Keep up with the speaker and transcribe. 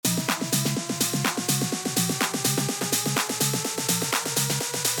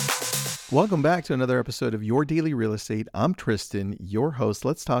Welcome back to another episode of Your Daily Real Estate. I'm Tristan, your host.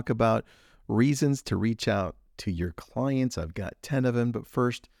 Let's talk about reasons to reach out to your clients. I've got 10 of them, but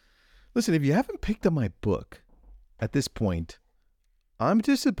first, listen, if you haven't picked up my book at this point, I'm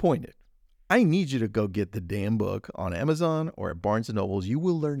disappointed. I need you to go get the damn book on Amazon or at Barnes & Nobles. You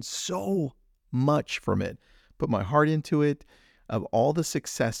will learn so much from it. Put my heart into it, of all the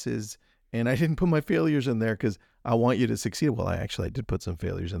successes, and I didn't put my failures in there because I want you to succeed. Well, I did put some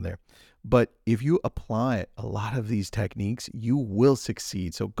failures in there. But if you apply a lot of these techniques, you will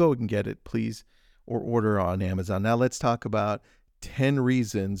succeed. So go and get it, please, or order on Amazon. Now let's talk about 10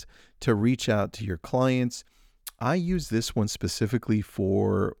 reasons to reach out to your clients. I use this one specifically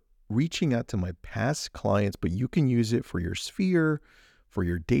for reaching out to my past clients, but you can use it for your sphere, for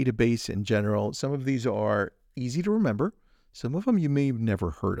your database in general. Some of these are easy to remember. Some of them you may have never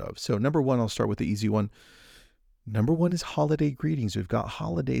heard of. So number one, I'll start with the easy one. Number one is holiday greetings. We've got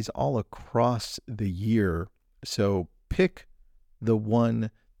holidays all across the year. So pick the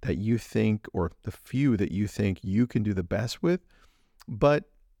one that you think, or the few that you think you can do the best with. But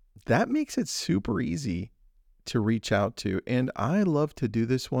that makes it super easy to reach out to. And I love to do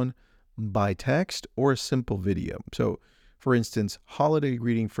this one by text or a simple video. So for instance, holiday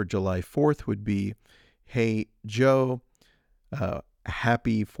greeting for July 4th would be, hey, Joe,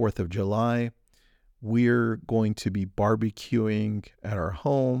 happy 4th of July. We're going to be barbecuing at our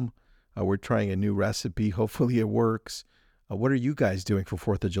home. We're trying a new recipe. Hopefully it works. What are you guys doing for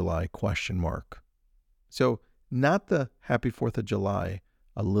 4th of July? ? So not the happy 4th of July,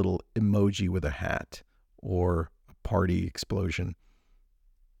 a little emoji with a hat or a party explosion.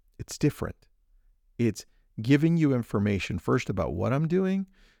 It's different. It's giving you information first about what I'm doing.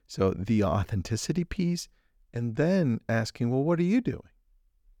 So the authenticity piece, and then asking, well, what are you doing?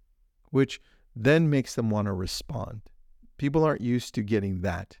 Which then makes them want to respond. People aren't used to getting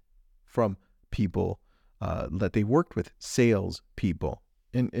that from people that they worked with, sales people,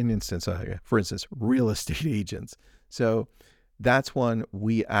 for instance, real estate agents. So that's one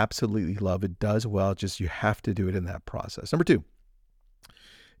we absolutely love. It does well, just you have to do it in that process. Number two,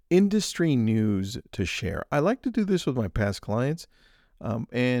 industry news to share. I like to do this with my past clients,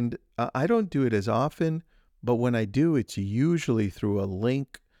 and I don't do it as often, but when I do, it's usually through a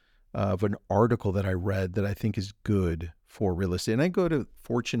link of an article that I read that I think is good for real estate. And I go to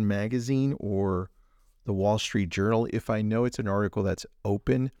Fortune Magazine or the Wall Street Journal if I know it's an article that's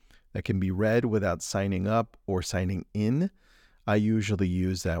open, that can be read without signing up or signing in. I usually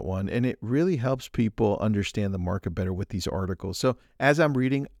use that one, and it really helps people understand the market better with these articles. So as I'm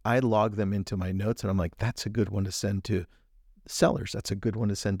reading, I log them into my notes, and I'm like, that's a good one to send to sellers. That's a good one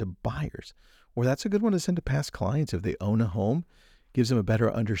to send to buyers, or that's a good one to send to past clients if they own a home. Gives them a better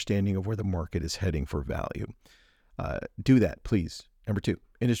understanding of where the market is heading for value. Do that, please. Number two,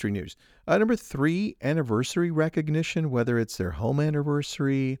 industry news. Number three, anniversary recognition, whether it's their home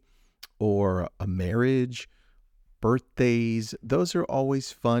anniversary or a marriage, birthdays. Those are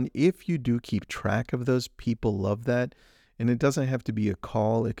always fun. If you do keep track of those, people love that. And it doesn't have to be a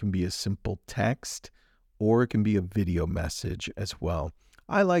call. It can be a simple text, or it can be a video message as well.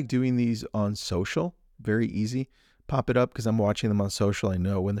 I like doing these on social. Very easy. Pop it up because I'm watching them on social. I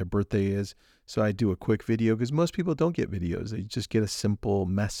know when their birthday is. So I do a quick video because most people don't get videos. They just get a simple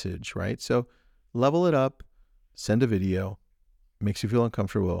message, right? So level it up, send a video, makes you feel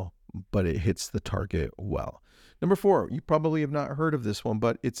uncomfortable, but it hits the target well. Number four, you probably have not heard of this one,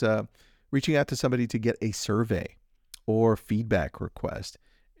 but it's reaching out to somebody to get a survey or feedback request.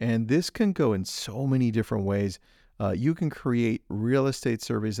 And this can go in so many different ways. You can create real estate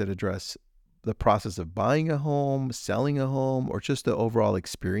surveys that address the process of buying a home, selling a home, or just the overall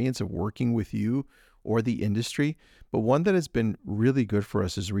experience of working with you or the industry. But one that has been really good for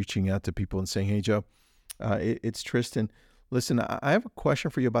us is reaching out to people and saying, hey, Joe, it's Tristan. Listen, I have a question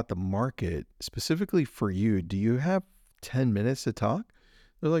for you about the market, specifically for you. Do you have 10 minutes to talk?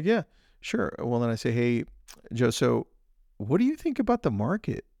 They're like, yeah, sure. Well, then I say, hey, Joe, so what do you think about the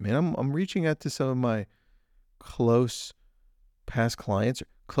market? Man, I'm reaching out to some of my close past clients,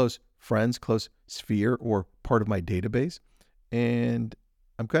 close friends, close sphere, or part of my database. And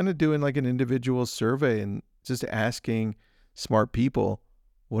I'm kind of doing like an individual survey and just asking smart people,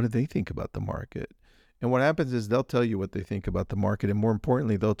 what do they think about the market? And what happens is they'll tell you what they think about the market. And more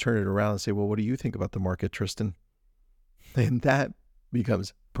importantly, they'll turn it around and say, well, what do you think about the market, Tristan? And that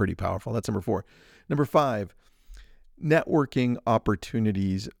becomes pretty powerful. That's number four. Number five, networking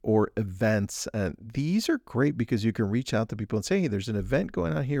opportunities or events. These are great because you can reach out to people and say, hey, there's an event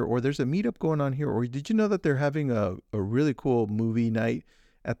going on here, or there's a meetup going on here, or did you know that they're having a really cool movie night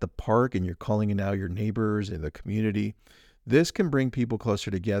at the park, and you're calling in now your neighbors and the community. This can bring people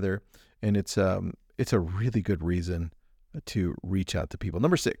closer together, and it's a really good reason to reach out to people.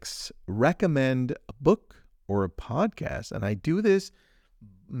 Number 6, recommend a book or a podcast. And I do this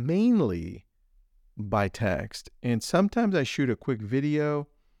mainly by text. And sometimes I shoot a quick video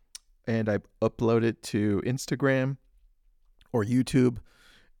and I upload it to Instagram or YouTube.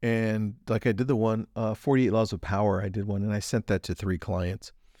 And like I did the one, 48 Laws of Power, I did one and I sent that to 3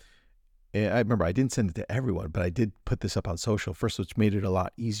 clients. And I remember I didn't send it to everyone, but I did put this up on social first, which made it a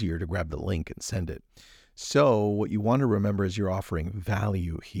lot easier to grab the link and send it. So what you want to remember is you're offering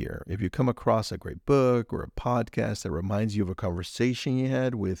value here. If you come across a great book or a podcast that reminds you of a conversation you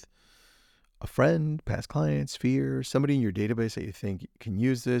had with a friend, past client, sphere, somebody in your database that you think can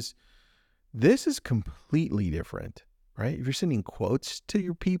use this, this is completely different, right? If you're sending quotes to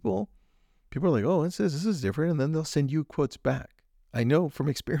your people are like, oh, this is different. And then they'll send you quotes back. I know from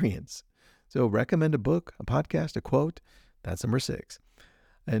experience. So recommend a book, a podcast, a quote. That's number 6.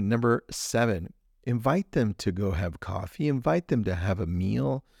 And number 7, invite them to go have coffee. Invite them to have a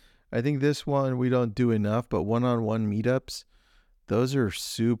meal. I think this one we don't do enough, but one-on-one meetups, those are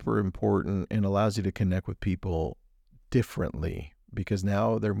super important and allows you to connect with people differently because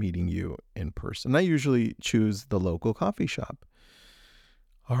now they're meeting you in person. I usually choose the local coffee shop.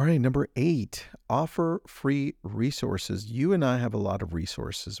 All right, number 8, offer free resources. You and I have a lot of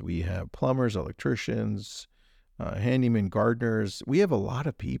resources. We have plumbers, electricians, handymen, gardeners. We have a lot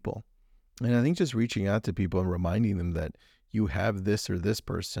of people. And I think just reaching out to people and reminding them that you have this or this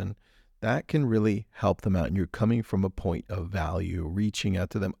person, that can really help them out. And you're coming from a point of value, reaching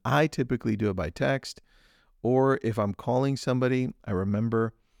out to them. I typically do it by text, or if I'm calling somebody, I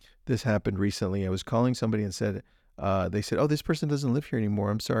remember this happened recently. I was calling somebody and they said, oh, this person doesn't live here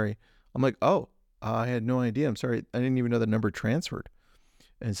anymore. I'm sorry. I'm like, oh, I had no idea. I'm sorry. I didn't even know the number transferred.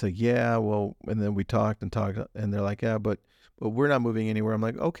 And it's like, yeah, well, and then we talked, and they're like, yeah, but we're not moving anywhere. I'm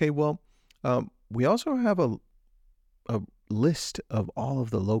like, okay, well, we also have a list of all of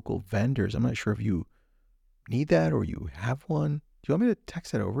the local vendors. I'm not sure if you need that or you have one. Do you want me to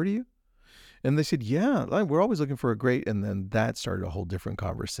text that over to you? And they said, yeah, we're always looking for a great, and then that started a whole different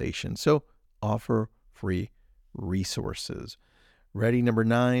conversation. So offer free resources. Ready? Number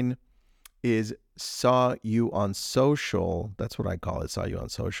 9 is saw you on social. That's what I call it, saw you on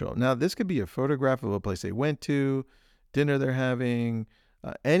social. Now, this could be a photograph of a place they went to, dinner they're having,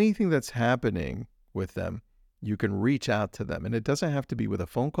 anything that's happening with them. You can reach out to them. And it doesn't have to be with a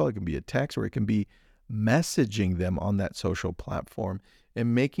phone call. It can be a text, or it can be messaging them on that social platform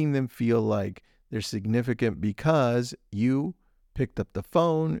and making them feel like they're significant because you picked up the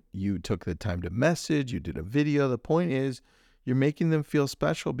phone, you took the time to message, you did a video. The point is you're making them feel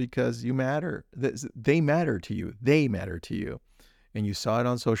special because you matter. They matter to you. They matter to you. And you saw it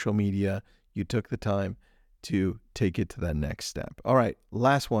on social media. You took the time to take it to that next step. All right,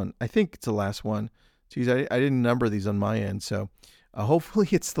 last one. I think it's the last one. Geez, I didn't number these on my end, so hopefully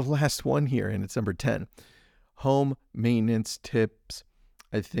it's the last one here, and it's number 10. Home maintenance tips.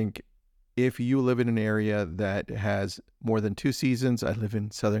 I think if you live in an area that has more than 2 seasons, I live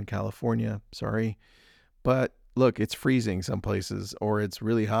in Southern California, sorry, but look, it's freezing some places, or it's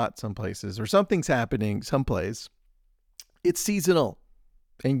really hot some places, or something's happening someplace. It's seasonal,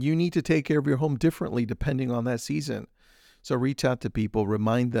 and you need to take care of your home differently depending on that season. So reach out to people,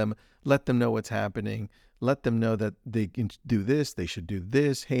 remind them, let them know what's happening, let them know that they can do this, they should do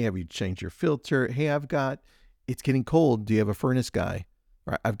this. Hey, have you changed your filter? Hey, it's getting cold. Do you have a furnace guy?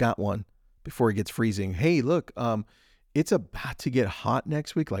 Or I've got one before it gets freezing. Hey, look, it's about to get hot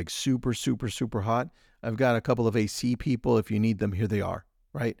next week, like super, super, super hot. I've got a couple of AC people. If you need them, here they are,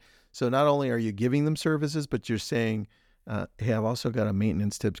 right? So not only are you giving them services, but you're saying, hey, I've also got a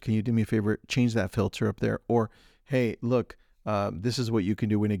maintenance tips. Can you do me a favor? Change that filter up there. Or, hey, look, this is what you can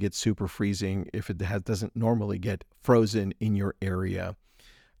do when it gets super freezing if it doesn't normally get frozen in your area.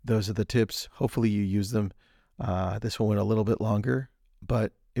 Those are the tips. Hopefully you use them. This one went a little bit longer,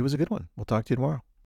 but it was a good one. We'll talk to you tomorrow.